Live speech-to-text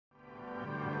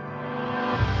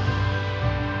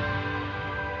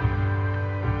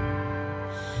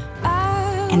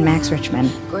and Max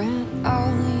Richmond.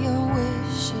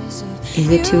 Is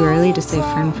it too early to say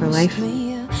friend for life?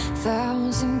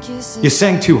 You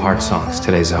sang 2 heart songs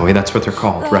today, Zoe. That's what they're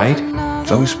called, right?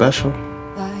 Zoe's special.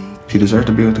 She deserves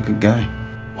to be with a good guy.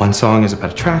 One song is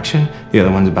about attraction, the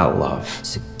other one's about love.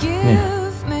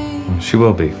 Yeah. She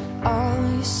will be.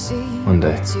 One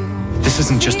day. This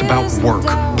isn't just about work,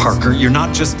 Parker. You're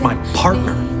not just my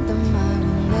partner.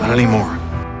 Not anymore.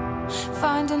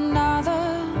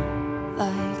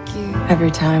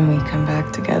 Every time we come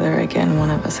back together again, one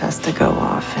of us has to go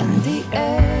off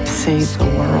and save the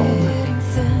world.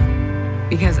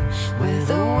 Because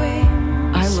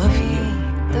I love you.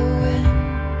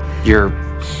 You're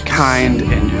kind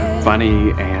and you're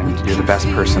funny and you're the best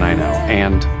person I know.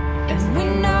 And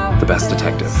the best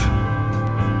detective.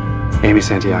 Amy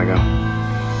Santiago,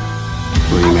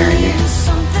 will you marry me?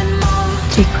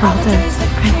 Jake Peralta,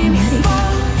 I will marry you.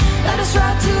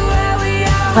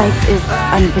 Life is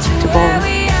unpredictable.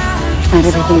 Not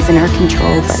everything's in our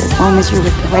control, but as long as you're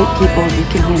with the right people, you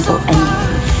can handle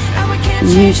anything. And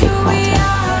you, Jake Peralta,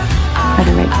 are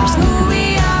the right person for me.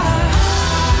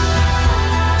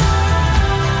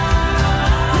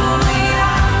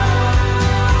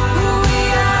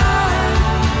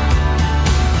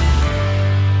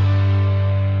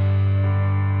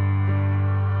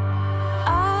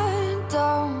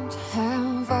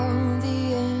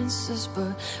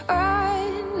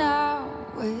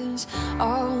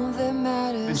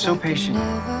 So patient,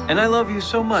 and I love you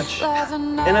so much,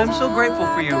 and I'm so grateful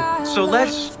for you. So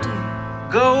let's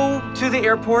go to the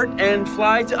airport and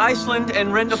fly to Iceland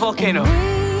and rent a volcano.